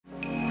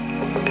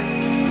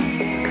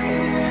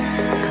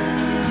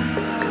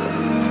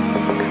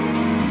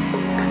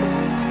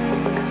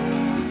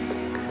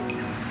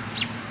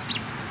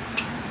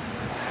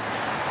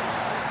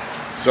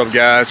What's up,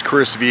 guys?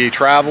 Chris, VA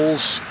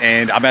Travels,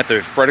 and I'm at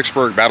the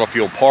Fredericksburg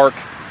Battlefield Park.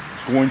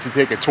 Going to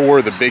take a tour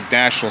of the big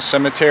National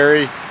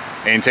Cemetery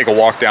and take a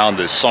walk down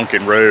the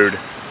sunken road.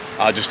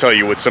 I'll just tell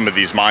you what some of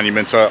these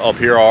monuments up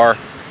here are,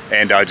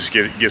 and just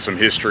give some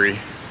history.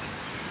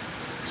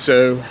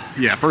 So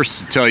yeah, first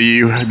to tell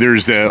you,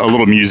 there's a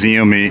little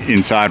museum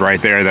inside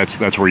right there.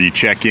 That's where you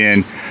check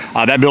in.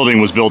 That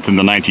building was built in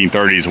the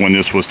 1930s when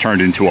this was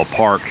turned into a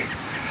park.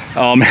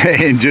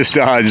 And just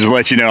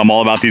let you know, I'm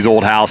all about these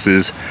old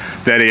houses.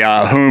 That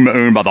a home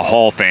owned by the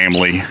Hall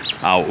family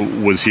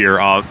was here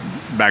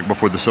back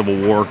before the Civil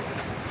War.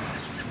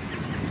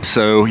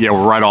 So yeah,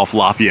 we're right off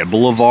Lafayette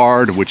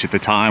Boulevard, which at the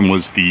time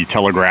was the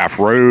Telegraph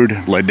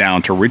Road, led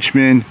down to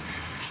Richmond,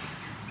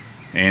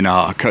 and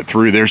cut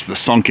through. There's the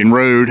sunken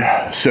road.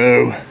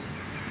 So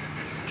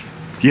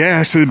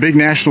yeah, so the big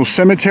National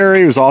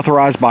Cemetery was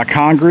authorized by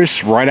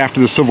Congress right after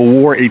the Civil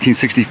War,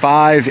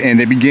 1865, and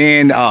they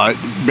began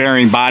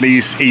burying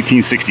bodies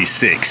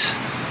 1866.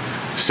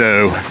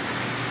 So,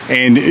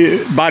 and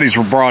bodies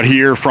were brought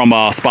here from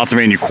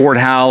Spotsylvania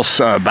Courthouse,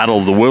 Battle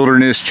of the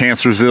Wilderness,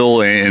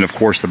 Chancellorsville, and of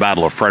course the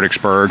Battle of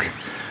Fredericksburg.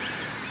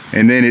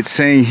 And then it's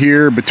saying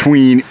here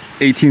between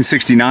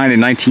 1869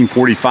 and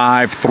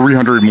 1945,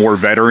 300 more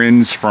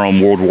veterans from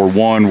World War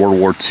I, World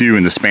War II,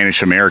 and the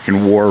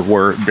Spanish-American War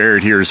were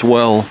buried here as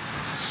well.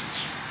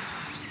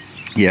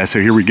 Yeah, so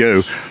here we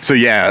go. So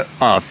yeah,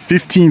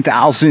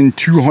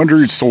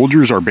 15,200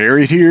 soldiers are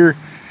buried here,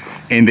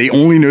 and they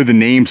only know the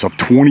names of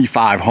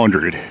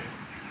 2,500.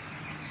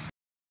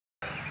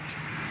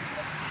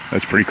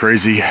 That's pretty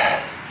crazy.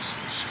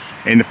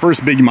 And the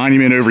first big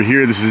monument over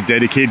here, this is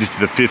dedicated to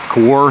the 5th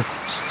Corps,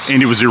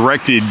 and it was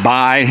erected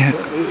by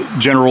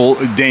General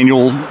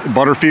Daniel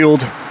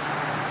Butterfield.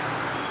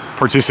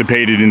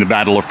 Participated in the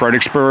Battle of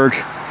Fredericksburg,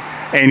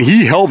 and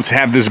he helped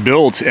have this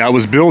built. It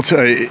was built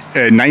in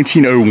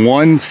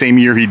 1901, same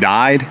year he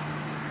died.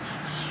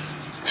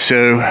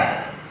 So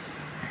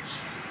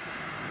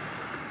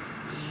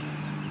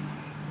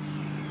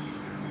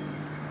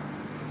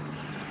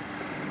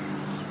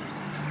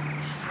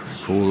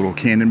cool little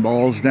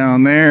cannonballs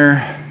down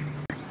there.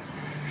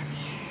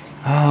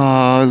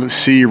 Let's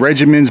see,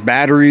 regiments,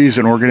 batteries,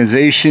 and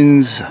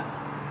organizations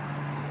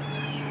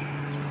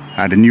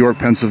out of New York,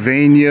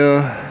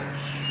 Pennsylvania.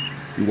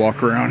 You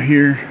walk around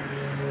here.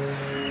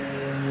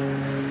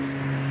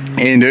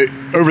 And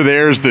over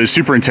there is the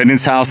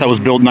superintendent's house that was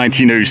built in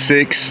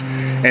 1906.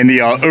 And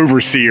the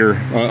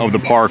overseer of the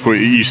park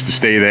used to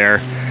stay there.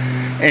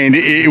 And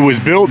it was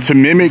built to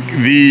mimic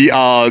the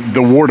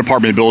War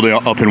Department building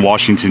up in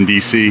Washington,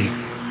 D.C.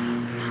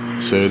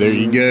 So there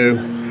you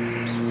go.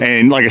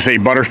 And like I say,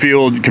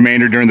 Butterfield,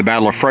 commander during the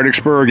Battle of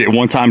Fredericksburg. At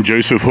one time,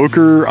 Joseph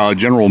Hooker,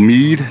 General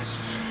Meade,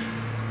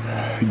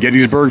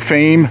 Gettysburg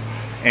fame,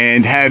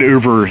 and had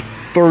over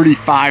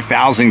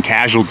 35,000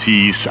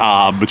 casualties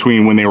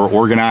between when they were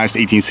organized,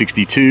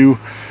 1862,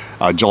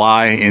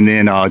 July, and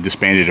then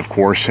disbanded, of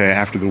course,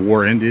 after the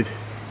war ended.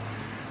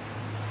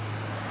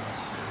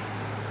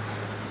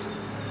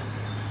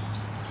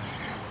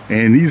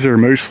 And these are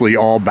mostly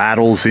all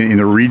battles in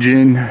the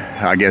region.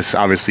 I guess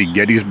obviously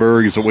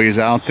Gettysburg is a ways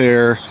out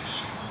there.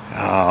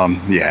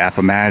 Yeah,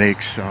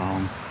 Appomattox.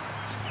 Yeah,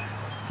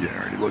 I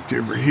already looked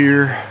over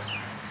here.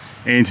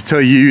 And to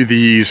tell you,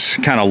 these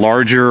kind of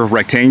larger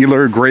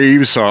rectangular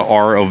graves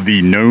are of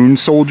the known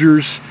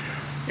soldiers.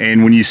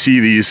 And when you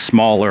see these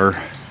smaller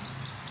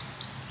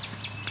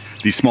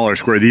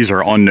square, these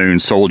are unknown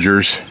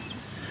soldiers.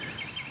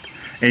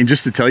 And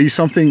just to tell you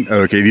something,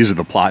 okay, these are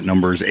the plot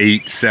numbers,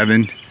 8,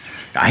 7.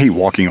 I hate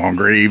walking on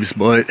graves,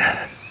 but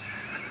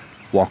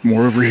walk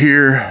more over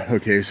here.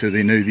 Okay, so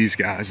they know these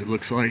guys, it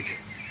looks like.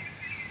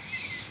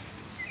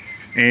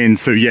 And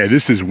so yeah,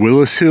 this is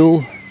Willis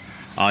Hill.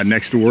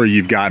 Next door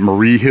you've got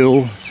Marie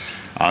Hill.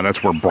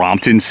 That's where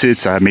Brompton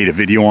sits. I made a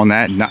video on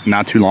that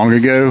not too long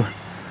ago.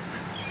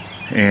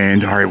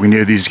 And all right, we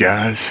know these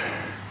guys.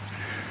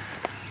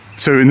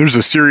 So, and there's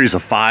a series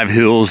of 5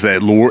 hills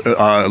that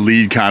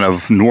lead kind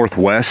of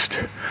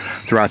northwest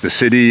throughout the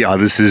city.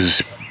 This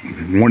is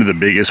one of the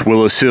biggest,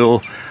 Willis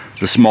Hill.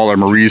 The smaller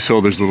Marie's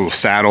Hill, there's a little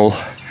saddle,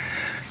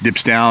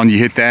 dips down, you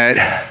hit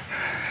that.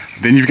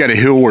 Then you've got a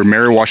hill where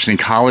Mary Washington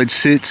College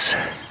sits.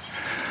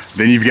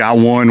 Then you've got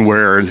one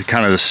where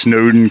kind of the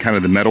Snowden, kind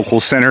of the medical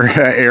center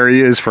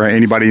area is for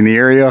anybody in the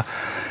area.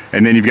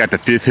 And then you've got the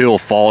 5th Hill,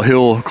 Fall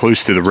Hill,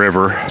 close to the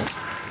river.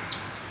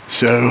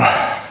 So,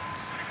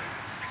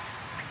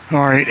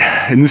 all right,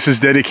 and this is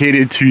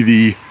dedicated to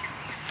the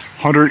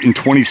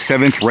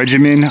 127th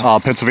Regiment,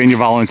 Pennsylvania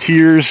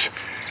Volunteers.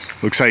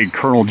 Looks like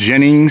Colonel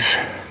Jennings.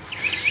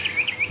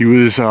 He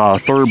was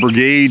 3rd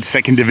Brigade,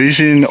 2nd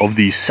Division of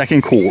the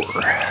 2nd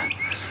Corps.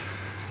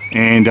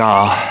 And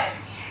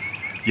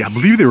yeah, I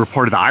believe they were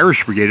part of the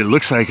Irish Brigade. It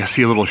looks like I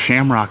see a little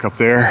shamrock up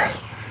there.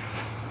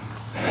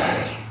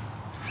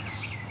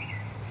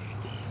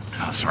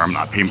 Oh, sorry, I'm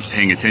not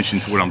paying attention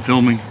to what I'm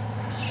filming.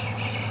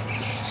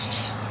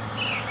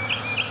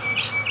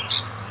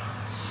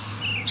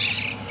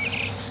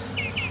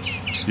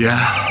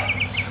 Yeah.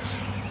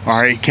 All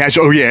right, catch.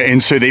 Oh yeah,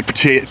 and so they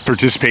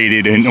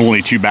participated in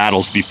only 2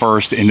 battles, the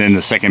first and then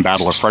the second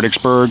Battle of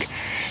Fredericksburg.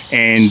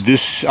 And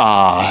this,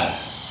 yeah,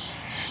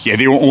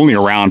 they were only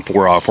around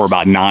for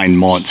about 9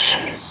 months.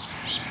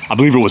 I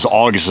believe it was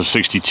August of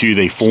 '62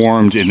 they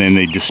formed, and then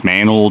they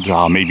dismantled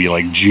maybe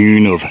like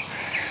June of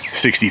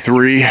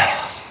 '63. All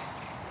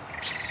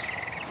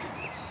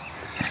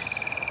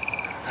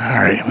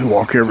right, we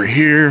walk over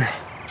here.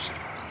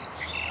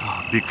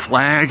 Big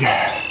flag.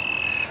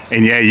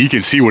 And yeah, you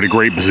can see what a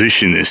great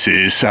position this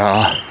is. See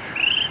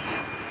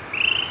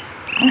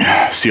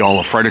all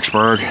of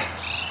Fredericksburg.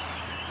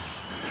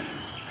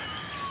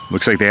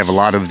 Looks like they have a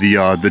lot of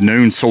the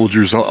known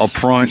soldiers up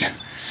front.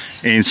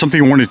 And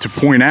something I wanted to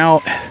point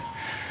out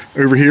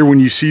over here, when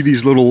you see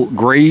these little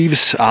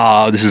graves,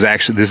 this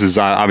is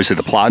obviously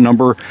the plot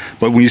number,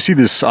 but when you see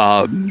this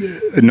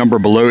number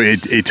below,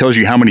 it tells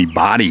you how many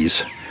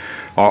bodies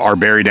are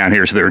buried down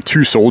here. So there are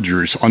 2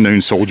 soldiers,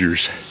 unknown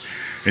soldiers,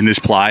 in this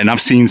plot, and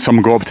I've seen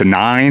some go up to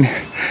 9.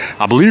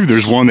 I believe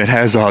there's one that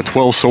has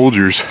 12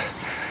 soldiers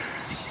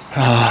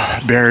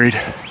buried.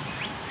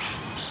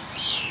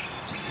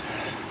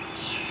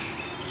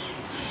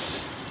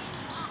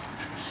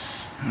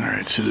 All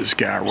right, so this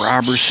guy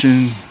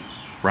Robinson,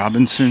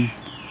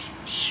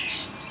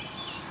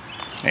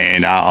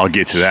 and I'll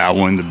get to that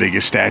one, the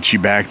biggest statue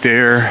back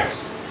there.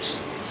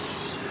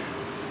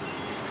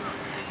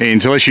 And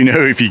to let you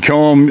know, if you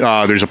come,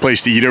 there's a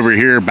place to eat over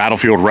here,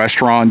 Battlefield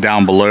Restaurant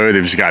down below.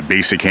 They've just got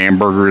basic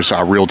hamburgers,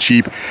 real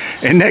cheap.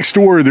 And next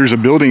door, there's a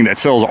building that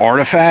sells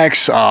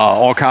artifacts,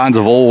 all kinds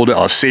of old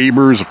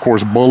sabers, of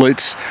course,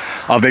 bullets.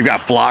 They've got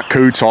flock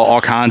coats,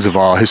 all kinds of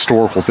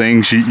historical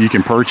things you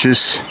can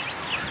purchase.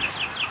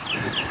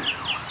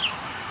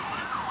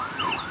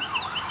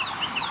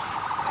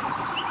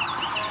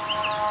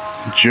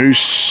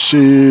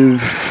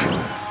 Joseph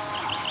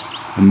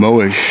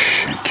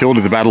Moish, killed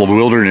at the Battle of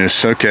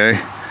Wilderness. Okay.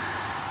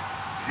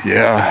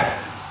 Yeah.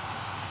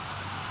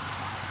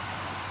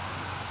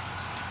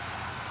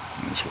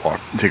 Let's walk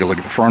and take a look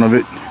at the front of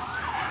it.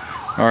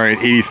 All right,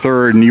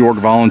 83rd New York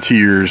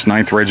Volunteers,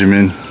 9th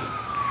Regiment.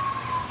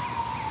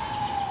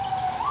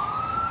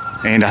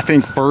 And I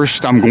think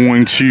first I'm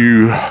going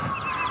to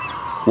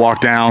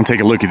walk down,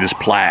 take a look at this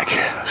plaque.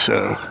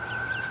 So,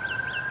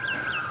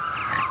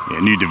 yeah,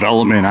 new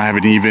development. I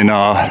haven't even,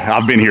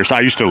 I've been here, so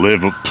I used to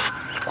live a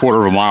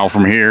quarter of a mile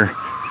from here.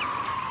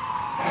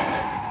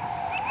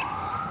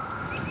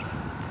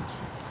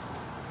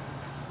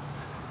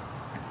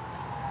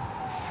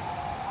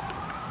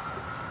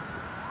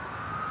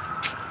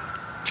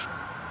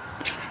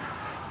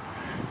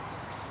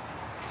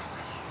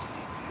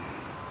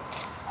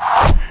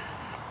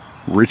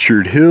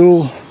 Richard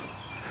Hill.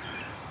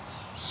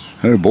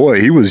 Oh boy,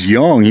 he was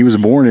young. He was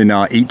born in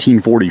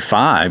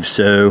 1845,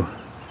 so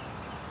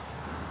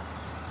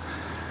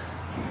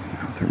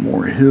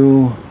Arthur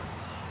Hill.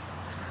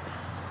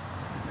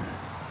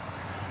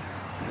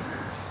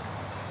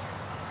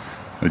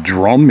 A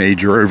drum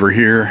major over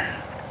here.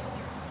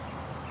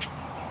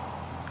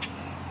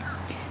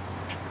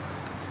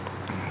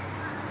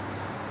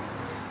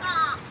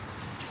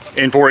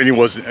 And for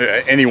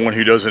anyone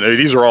who doesn't know,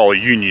 these are all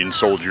Union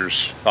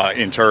soldiers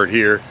interred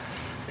here.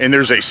 And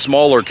there's a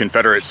smaller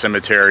Confederate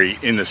cemetery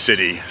in the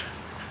city.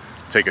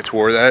 Take a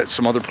tour of that at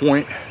some other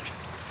point.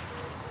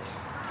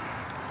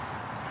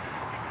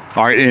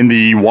 All right, and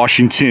the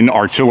Washington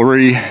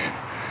Artillery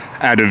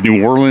out of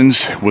New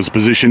Orleans was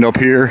positioned up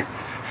here.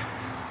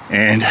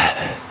 And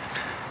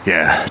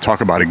yeah, talk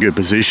about a good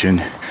position.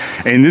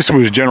 And this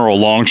was General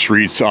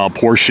Longstreet's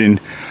portion.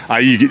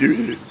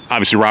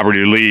 Obviously, Robert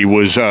E. Lee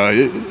was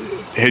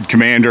head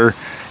commander,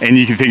 and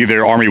you can think of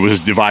their army was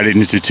divided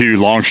into 2.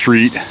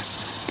 Longstreet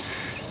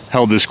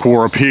held this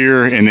corps up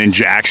here, and then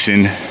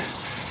Jackson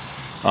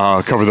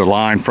covered the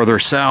line further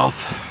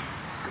south.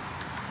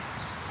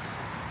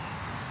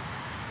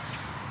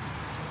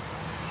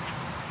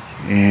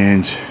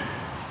 And,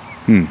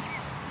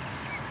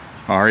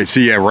 all right, so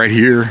yeah, right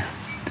here,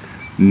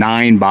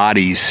 9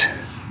 bodies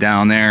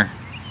down there.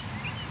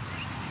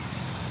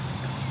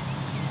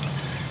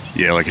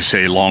 Yeah, like I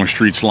say,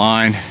 Longstreet's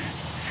line.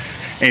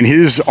 And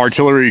his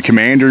artillery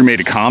commander made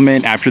a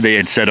comment after they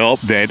had set up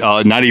that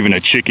not even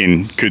a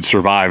chicken could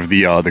survive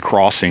the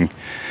crossing.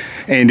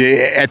 And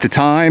at the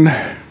time,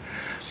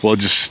 well,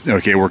 just,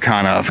 okay, we're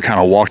kind of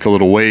walked a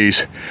little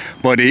ways,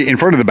 but in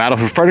front of the Battle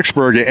of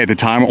Fredericksburg at the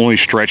time only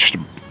stretched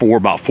for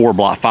about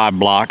 5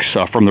 blocks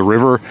from the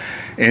river.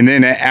 And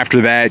then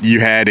after that,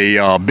 you had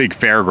a big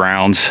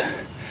fairgrounds,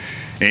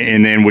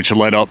 and then which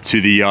led up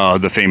to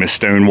the famous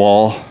stone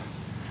wall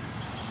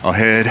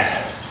ahead.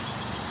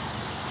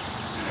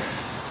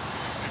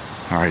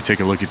 All right, take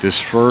a look at this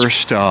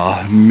first.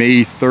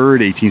 May 3rd,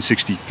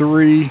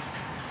 1863.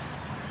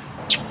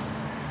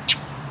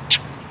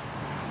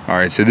 All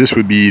right, so this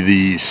would be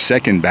the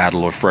second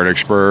Battle of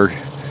Fredericksburg.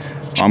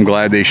 I'm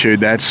glad they showed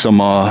that some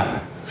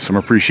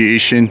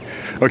appreciation.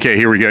 Okay,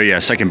 here we go. Yeah,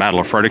 second Battle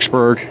of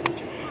Fredericksburg.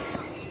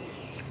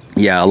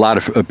 Yeah, a lot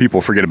of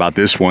people forget about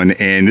this one,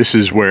 and this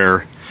is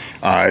where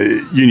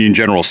Union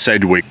General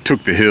Sedgwick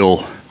took the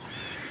hill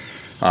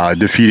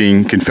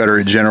defeating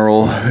Confederate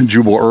General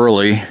Jubal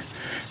Early.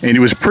 And it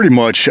was pretty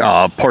much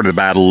part of the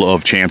Battle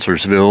of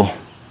Chancellorsville.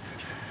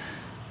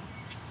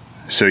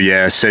 So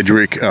yeah,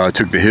 Sedgwick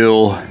took the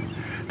hill.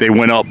 They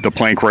went up the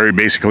plank road,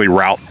 basically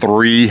Route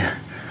 3,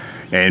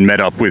 and met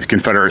up with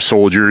Confederate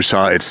soldiers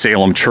at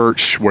Salem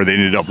Church, where they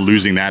ended up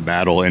losing that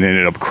battle and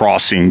ended up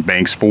crossing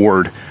Banks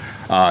Ford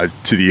to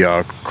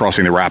the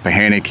crossing the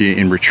Rappahannock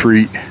in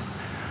retreat.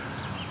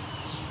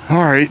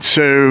 All right,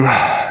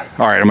 I'm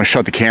gonna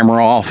shut the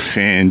camera off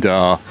and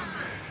kind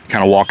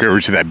of walk over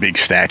to that big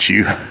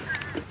statue.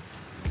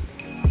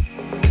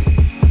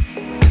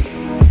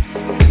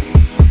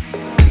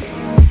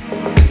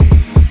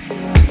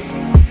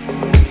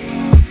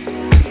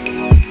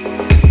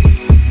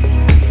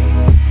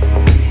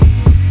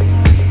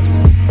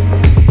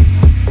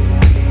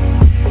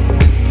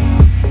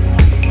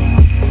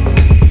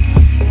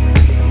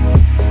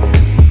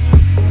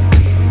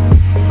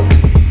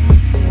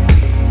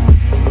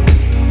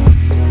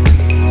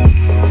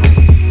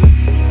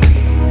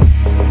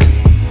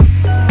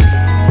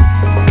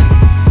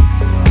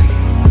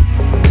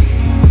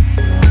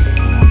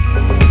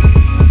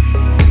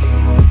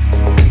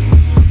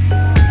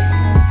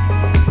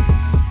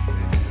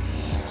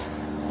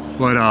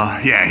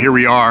 But yeah, here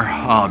we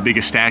are,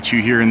 biggest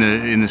statue here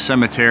in the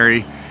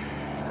cemetery,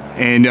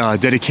 and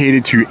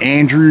dedicated to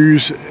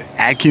Andrews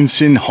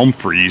Atkinson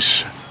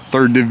Humphreys,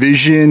 3rd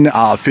Division,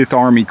 5th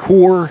Army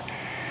Corps.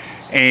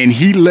 And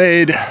he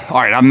led,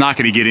 all right, I'm not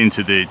going to get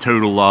into the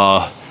total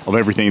of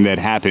everything that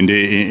happened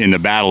in the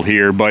battle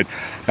here, but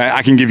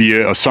I can give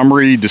you a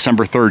summary.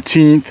 December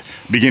 13th,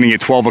 beginning at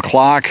 12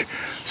 o'clock,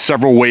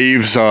 several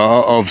waves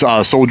of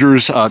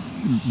soldiers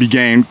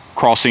began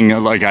crossing,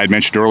 like I had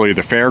mentioned earlier,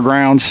 the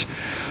fairgrounds,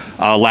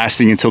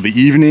 lasting until the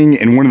evening.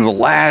 And one of the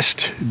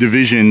last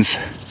divisions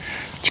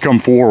to come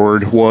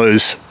forward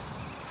was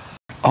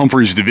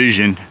Humphreys'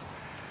 division.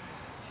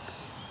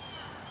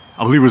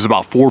 I believe it was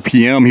about 4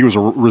 p.m. He was a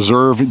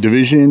reserve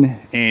division,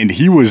 and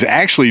he was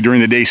actually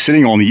during the day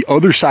sitting on the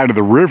other side of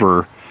the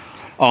river,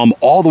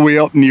 all the way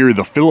up near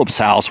the Phillips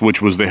House,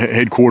 which was the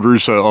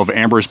headquarters of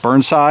Ambrose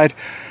Burnside.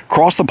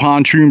 Crossed the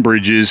pontoon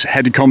bridges,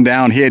 had to come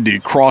down. He had to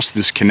cross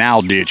this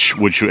canal ditch,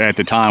 which at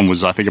the time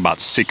was, I think, about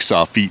 6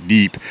 feet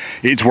deep.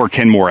 It's where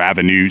Kenmore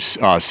Avenue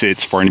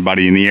sits for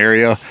anybody in the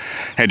area.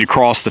 Had to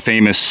cross the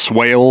famous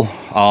swale.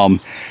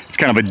 It's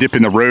kind of a dip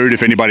in the road.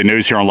 If anybody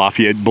knows, here on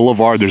Lafayette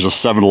Boulevard, there's a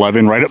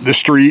 7-Eleven right up the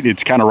street.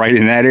 It's kind of right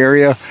in that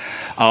area.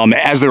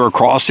 As they were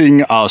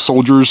crossing,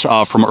 soldiers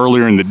from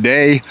earlier in the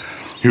day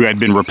who had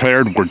been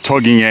repaired were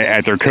tugging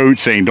at their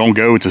coats, saying, "Don't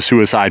go, it's a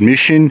suicide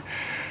mission."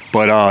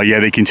 But yeah,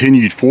 they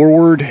continued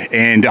forward,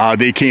 and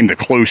they came the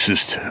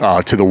closest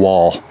to the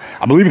wall.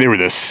 I believe they were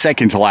the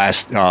second to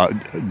last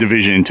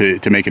division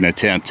to make an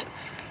attempt.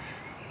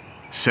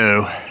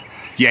 So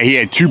yeah, he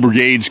had 2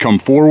 brigades come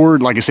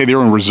forward. Like I say, they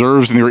were in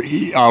reserves, and they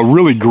were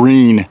really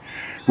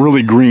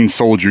green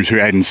soldiers who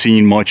hadn't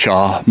seen much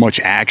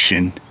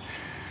action.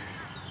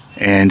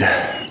 And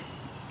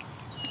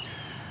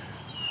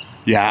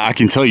yeah, I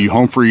can tell you,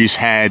 Humphreys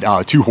had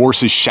 2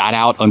 horses shot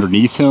out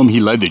underneath him. He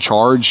led the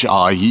charge.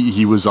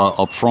 He was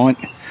up front.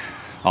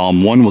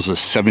 One was a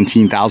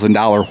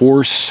 $17,000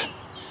 horse.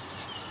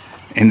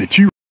 And the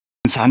 2,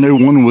 I know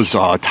one was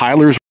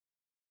Tyler's.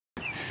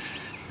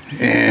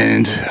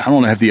 And I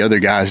don't have the other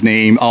guy's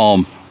name.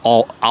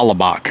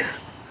 Alabak.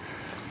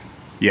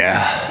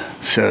 Yeah,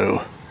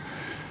 so,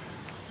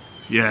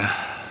 yeah.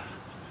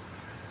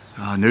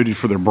 Noted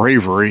for their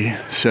bravery,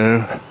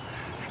 so.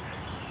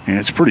 And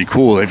it's pretty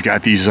cool. They've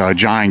got these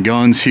giant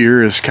guns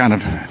here as kind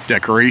of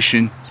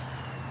decoration.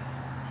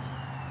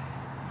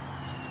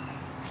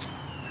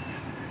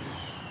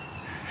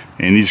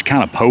 And these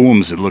kind of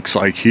poems, it looks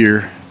like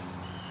here.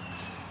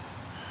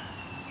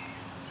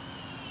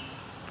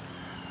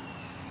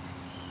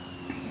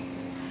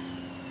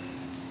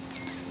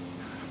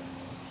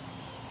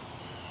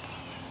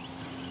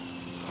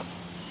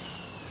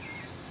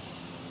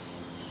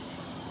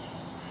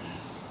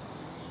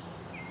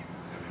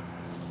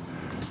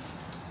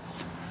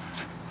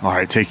 All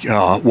right, take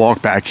a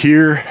walk back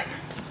here.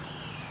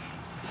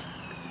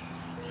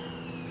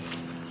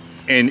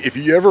 And if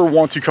you ever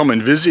want to come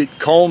and visit,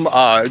 come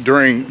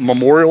during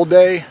Memorial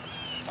Day.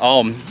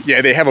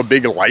 Yeah, they have a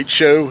big light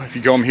show. If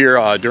you come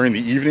here during the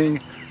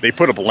evening, they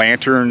put up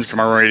lanterns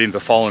commemorating the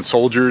fallen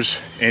soldiers,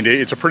 and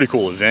it's a pretty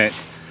cool event.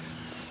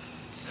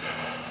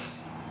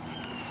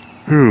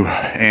 Whew.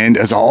 And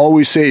as I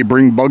always say,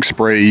 bring bug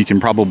spray. You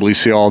can probably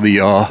see all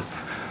the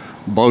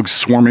bugs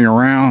swarming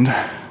around.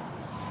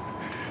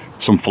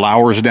 Some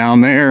flowers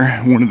down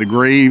there, one of the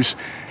graves.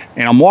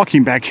 And I'm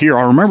walking back here.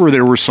 I remember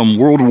there were some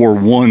World War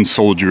I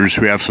soldiers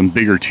who have some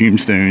bigger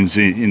tombstones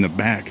in the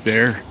back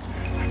there.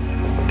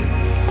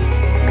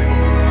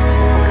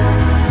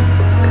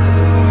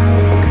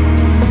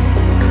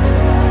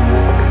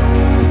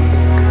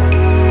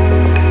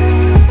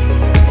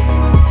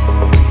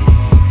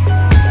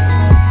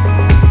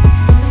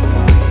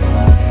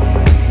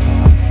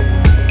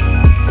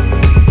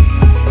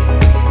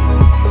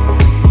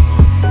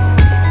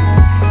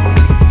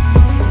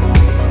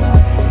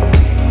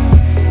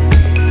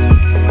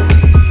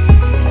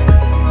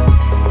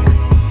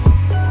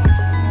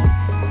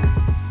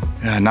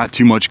 Not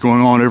too much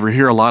going on over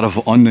here. A lot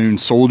of unknown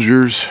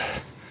soldiers,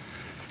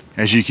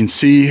 as you can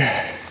see.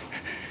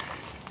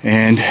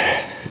 And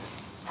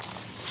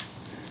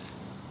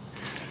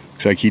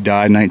looks like he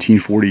died in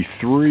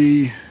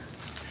 1943.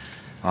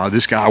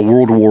 This guy,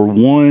 World War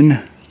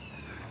I,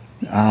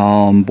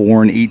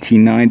 born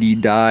 1890,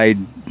 died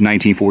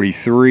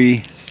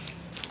 1943.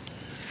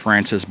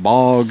 Francis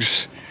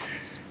Boggs.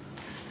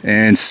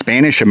 And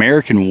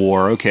Spanish-American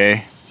War,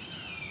 okay.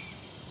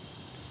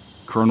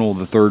 Colonel of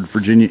the 3rd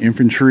Virginia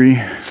Infantry.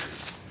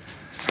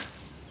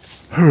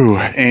 Whew.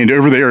 And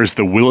over there is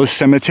the Willis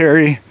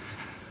Cemetery.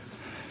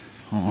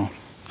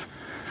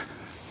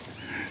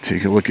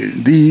 Take a look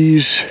at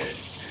these.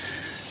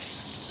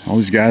 All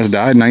these guys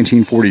died in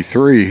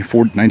 1943,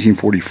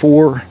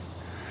 1944.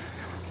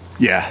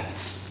 Yeah.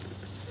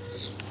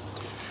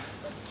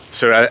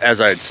 So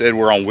as I had said,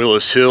 we're on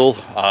Willis Hill.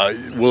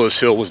 Willis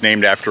Hill was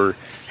named after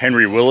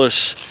Henry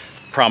Willis,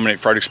 prominent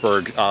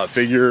Fredericksburg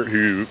figure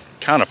who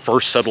kind of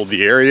first settled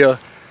the area.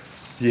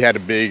 He had a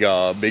big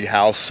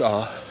house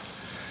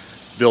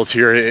built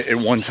here at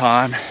one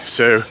time.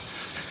 So,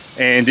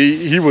 and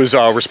he was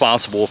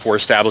responsible for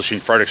establishing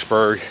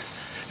Fredericksburg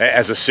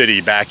as a city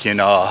back in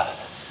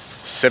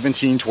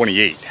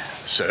 1728.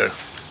 So,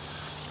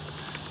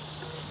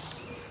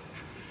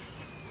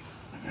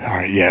 all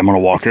right, yeah, I'm gonna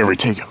walk over and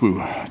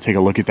take a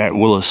look at that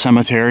Willis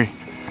Cemetery.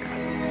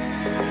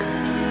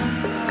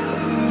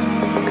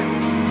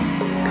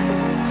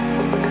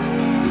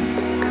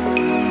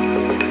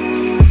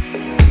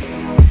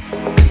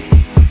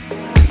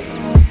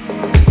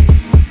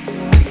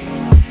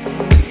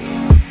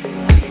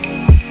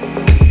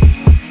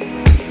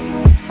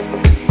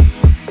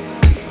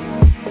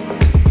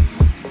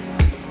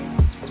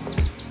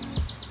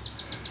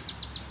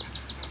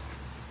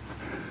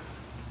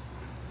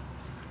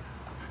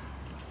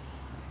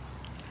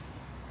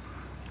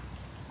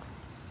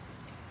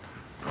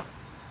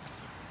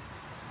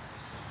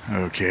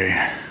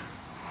 Okay,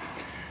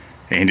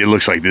 and it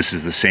looks like this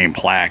is the same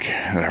plaque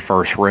that I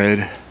first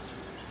read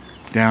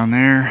down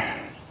there.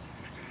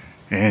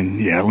 And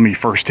yeah, let me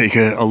first take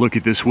a look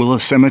at this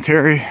Willis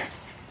Cemetery.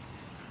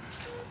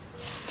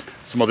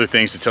 Some other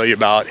things to tell you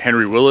about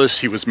Henry Willis.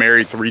 He was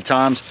married 3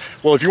 times.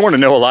 Well, if you want to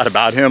know a lot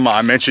about him,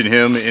 I mentioned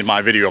him in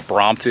my video of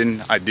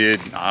Brompton I did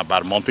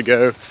about a month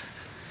ago.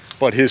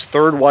 But his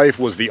 3rd wife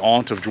was the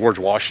aunt of George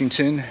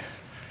Washington,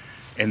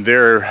 and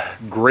their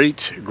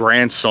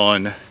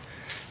great-grandson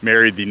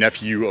married the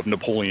nephew of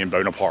Napoleon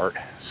Bonaparte.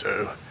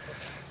 So,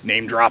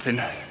 name dropping.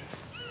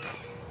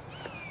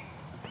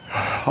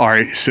 All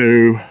right,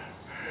 so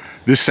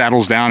this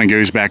saddles down and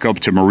goes back up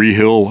to Marie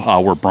Hill,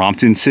 where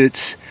Brompton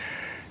sits,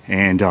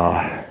 and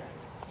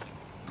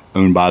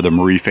owned by the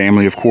Marie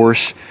family, of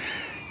course.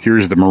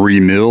 Here's the Marie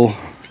Mill.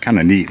 Kind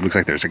of neat. Looks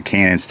like there's a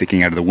cannon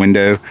sticking out of the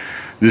window.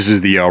 This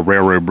is the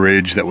railroad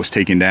bridge that was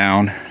taken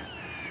down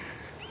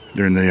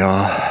during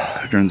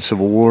the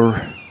Civil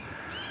War.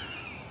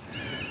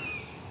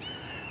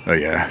 Oh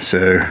yeah,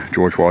 so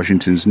George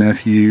Washington's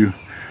nephew.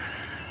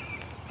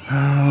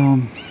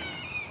 All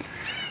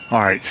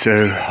right,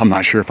 so I'm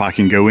not sure if I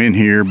can go in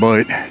here,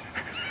 but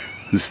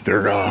this is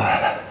their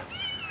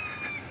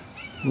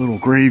little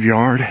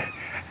graveyard.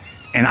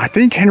 And I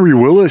think Henry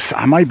Willis,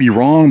 I might be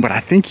wrong, but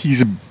I think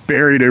he's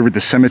buried over at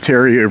the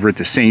cemetery over at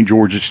the St.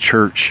 George's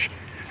Church.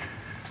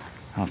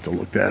 I'll have to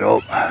look that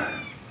up.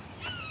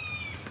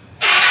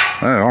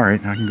 Oh, all right,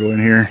 I can go in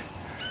here.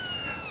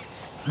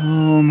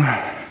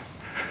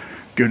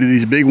 Go to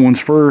these big ones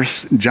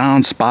first.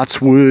 John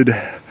Spotswood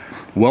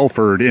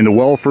Welford. In the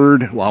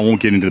Welford, well, I won't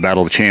get into the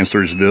Battle of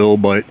Chancellorsville,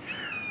 but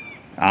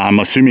I'm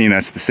assuming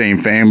that's the same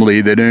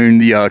family that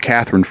owned the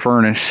Catherine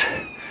Furnace.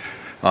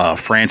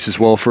 Francis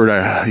Welford,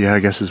 yeah, I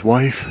guess his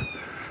wife.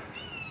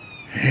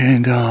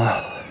 And,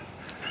 oh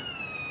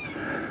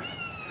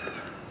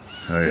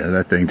yeah,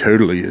 that thing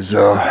totally is,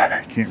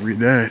 I can't read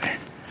that.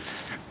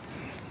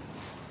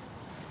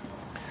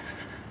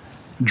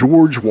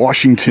 George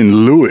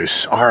Washington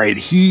Lewis. All right,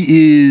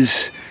 he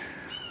is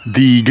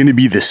gonna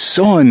be the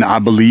son, I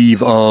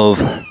believe,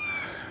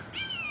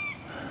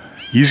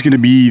 he's gonna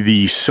be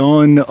the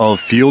son of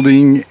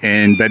Fielding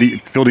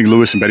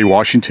Lewis and Betty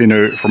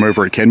Washington from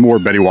over at Kenmore.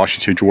 Betty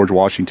Washington, George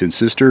Washington's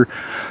sister.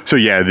 So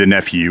yeah, the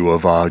nephew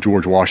of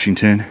George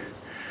Washington.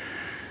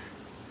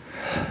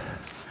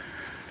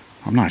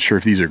 I'm not sure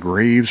if these are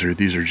graves or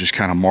these are just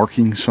kind of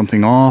marking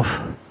something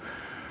off.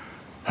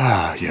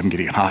 Yeah, I'm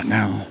getting hot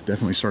now.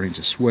 Definitely starting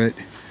to sweat.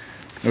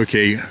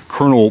 Okay,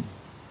 Colonel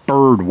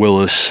Bird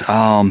Willis.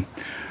 I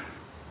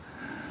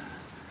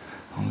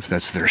don't know if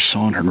that's their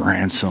son or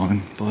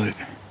grandson, but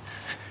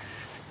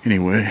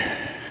anyway.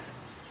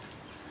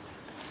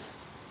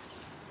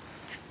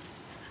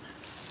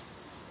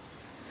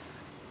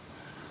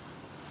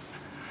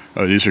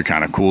 Oh, these are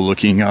kind of cool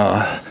looking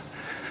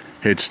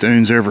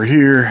headstones over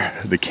here.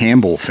 The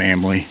Campbell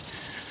family.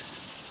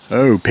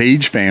 Oh,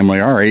 Page family.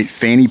 All right,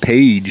 Fanny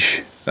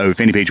Page. Oh,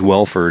 Fanny Page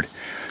Welford.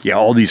 Yeah,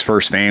 all these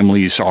first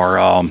families are,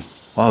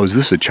 wow, is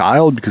this a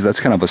child? Because that's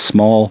kind of a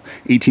small,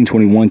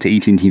 1821 to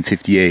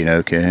 1858,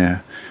 okay.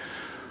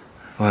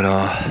 But,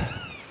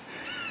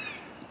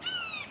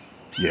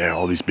 Yeah,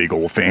 all these big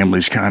old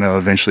families kind of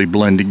eventually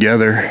blend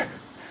together.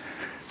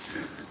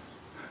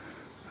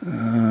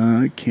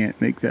 I can't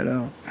make that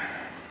out.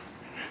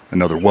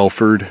 Another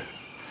Welford.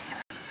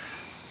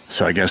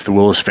 So I guess the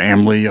Willis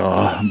family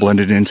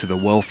blended into the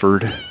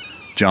Welford.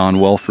 John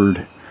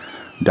Welford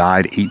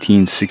died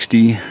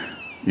 1860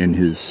 in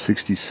his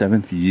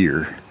 67th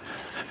year.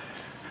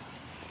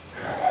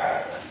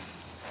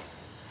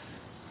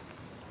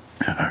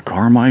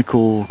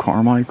 Carmichael.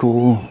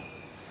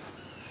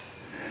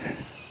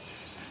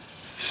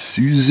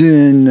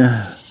 Susan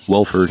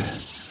Welford.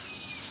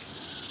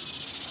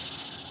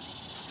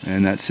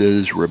 And that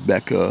says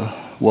Rebecca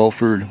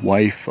Welford,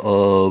 wife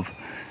of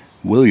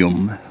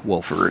William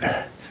Welford.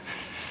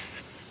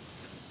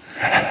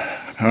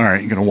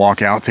 Alright, gonna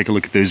walk out, take a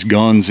look at those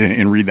guns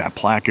and read that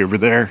plaque over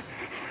there.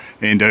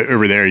 And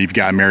over there you've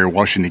got Mary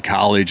Washington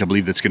College. I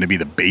believe that's gonna be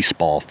the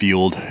baseball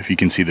field, if you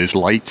can see those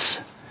lights.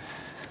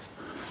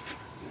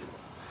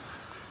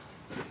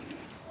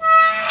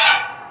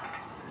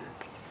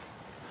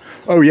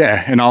 Oh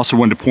yeah, and I also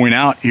wanted to point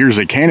out, here's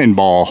a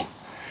cannonball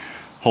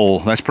hole.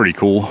 That's pretty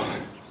cool.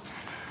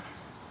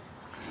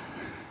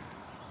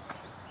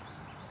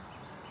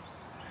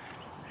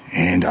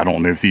 And I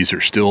don't know if these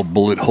are still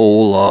bullet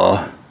hole,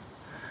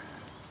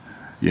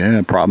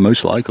 yeah, probably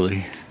most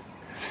likely.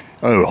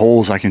 Oh,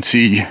 holes, I can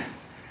see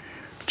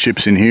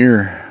chips in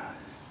here.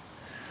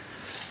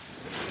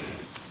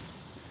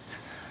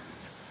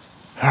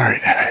 All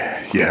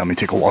right, yeah, let me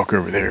take a walk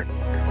over there.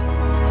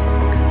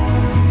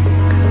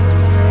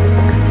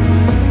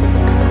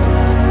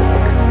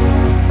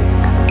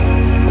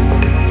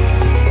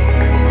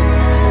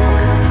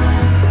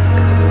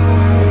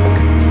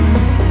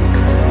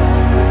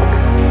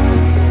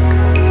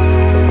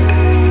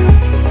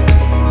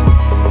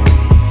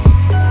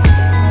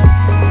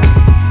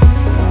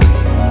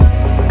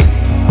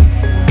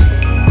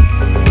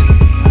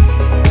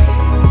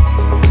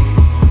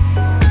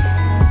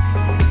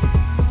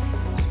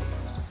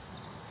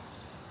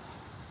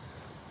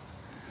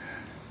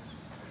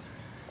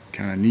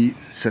 Kind of neat.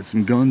 Set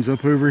some guns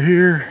up over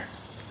here.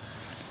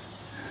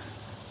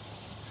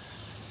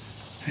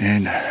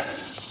 And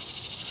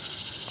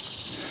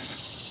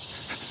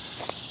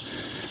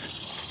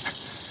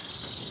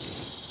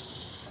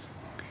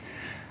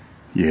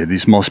yeah,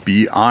 these must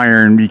be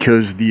iron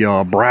because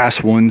the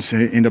brass ones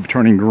end up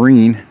turning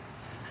green.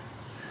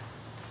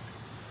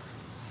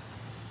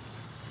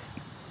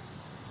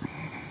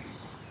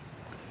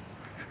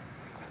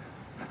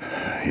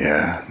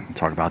 Yeah,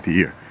 talk about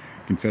the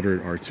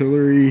Confederate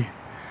artillery,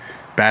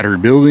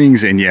 battered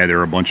buildings, and yeah, there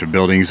are a bunch of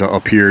buildings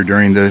up here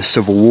during the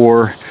Civil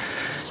War.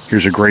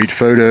 Here's a great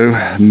photo,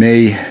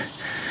 May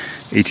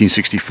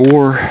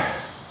 1864.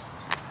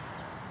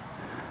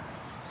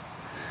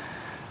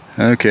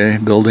 Okay,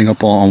 building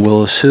up on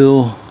Willis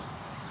Hill.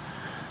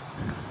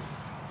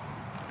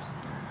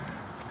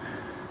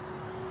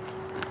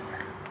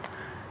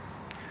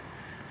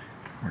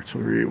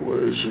 Artillery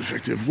was an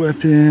effective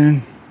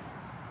weapon.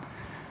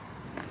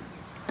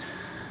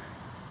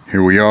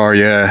 Here we are,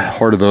 yeah,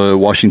 heart of the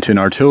Washington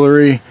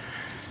artillery.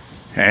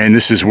 And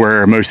this is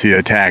where most of the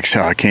attacks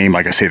came,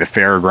 like I say, the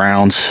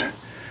fairgrounds.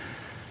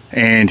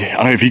 And I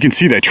don't know if you can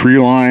see that tree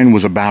line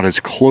was about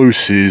as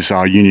close as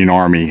Union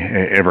Army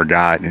ever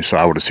got. And so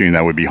I would assume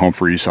that would be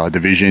Humphreys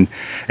division.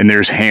 And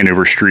there's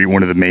Hanover Street,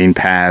 one of the main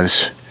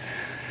paths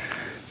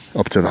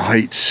up to the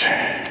heights.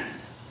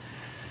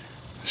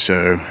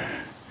 So,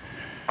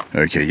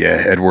 okay,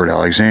 yeah, Edward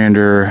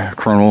Alexander,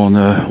 colonel in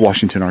the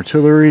Washington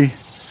artillery.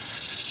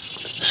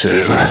 So,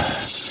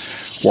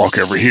 walk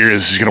over here.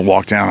 This is going to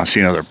walk down. I see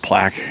another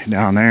plaque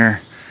down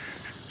there.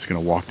 It's going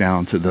to walk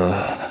down to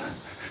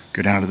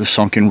go down to the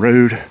sunken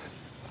road.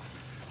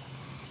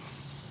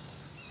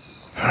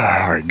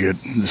 All right, good.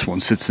 This one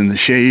sits in the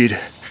shade.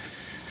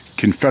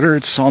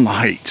 Confederates on the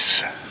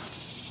heights.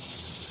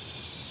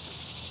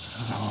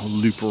 I'll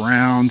loop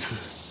around.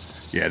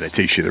 Yeah, that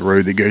takes you to the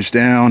road that goes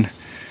down.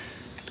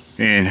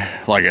 And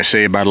like I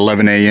say, about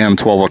 11 a.m.,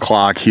 12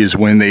 o'clock is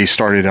when they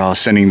started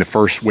sending the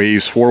first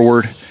waves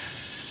forward.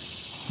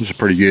 There's a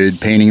pretty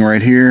good painting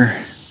right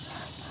here.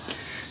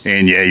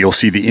 And yeah, you'll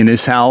see the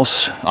Innes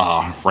house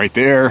right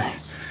there.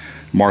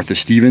 Martha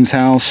Stevens'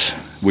 house,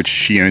 which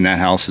she owned that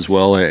house as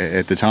well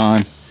at the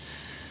time.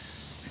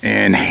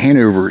 And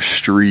Hanover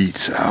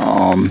Street,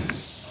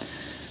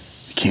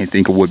 can't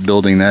think of what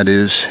building that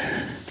is.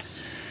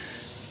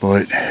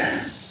 But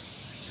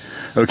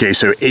okay,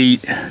 so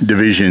 8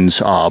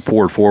 divisions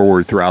poured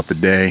forward throughout the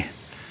day.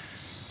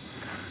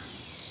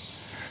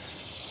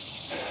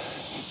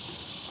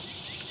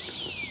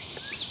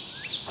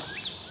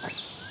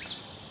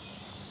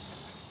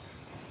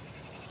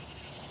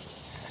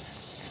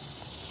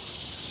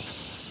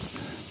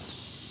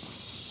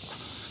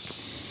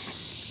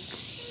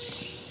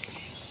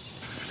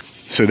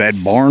 So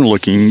that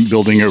barn-looking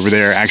building over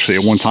there actually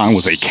at one time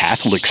was a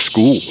Catholic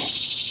school.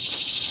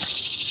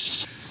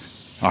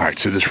 All right,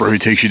 so this road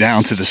takes you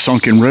down to the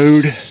sunken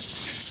road.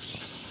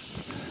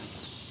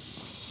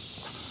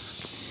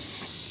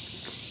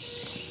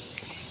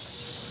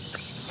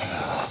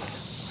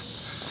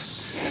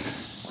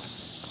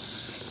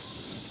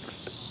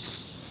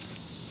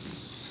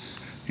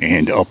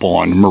 And up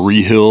on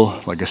Marie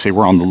Hill, like I say,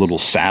 we're on the little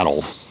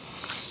saddle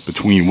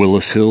between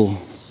Willis Hill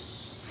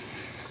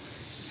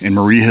and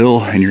Marie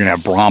Hill, and you're gonna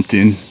have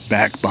Brompton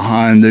back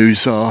behind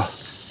those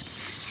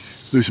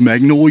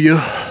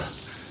magnolia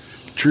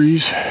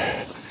trees.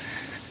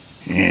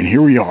 And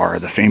here we are,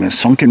 the famous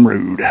sunken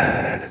road,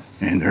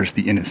 and there's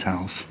the Innes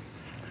house.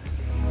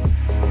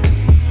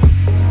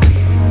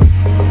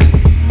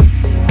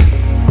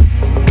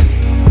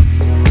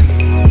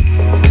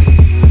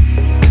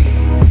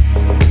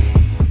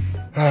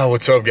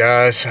 What's up,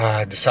 guys?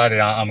 I decided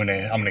I'm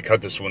gonna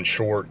cut this one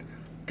short.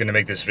 Gonna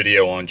make this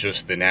video on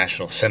just the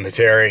National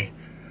Cemetery.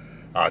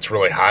 It's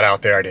really hot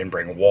out there. I didn't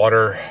bring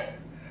water.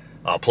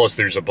 Plus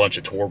there's a bunch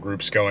of tour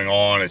groups going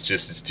on.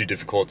 It's too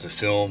difficult to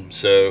film.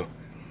 So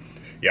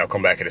yeah, I'll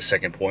come back at a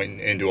second point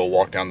and do a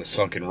walk down the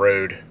sunken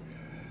road.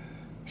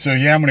 So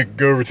yeah, I'm gonna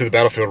go over to the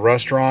Battlefield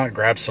restaurant,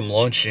 grab some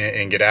lunch,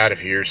 and get out of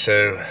here.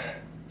 So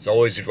as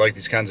always, if you like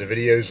these kinds of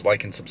videos,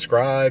 like and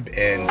subscribe,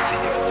 and see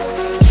you.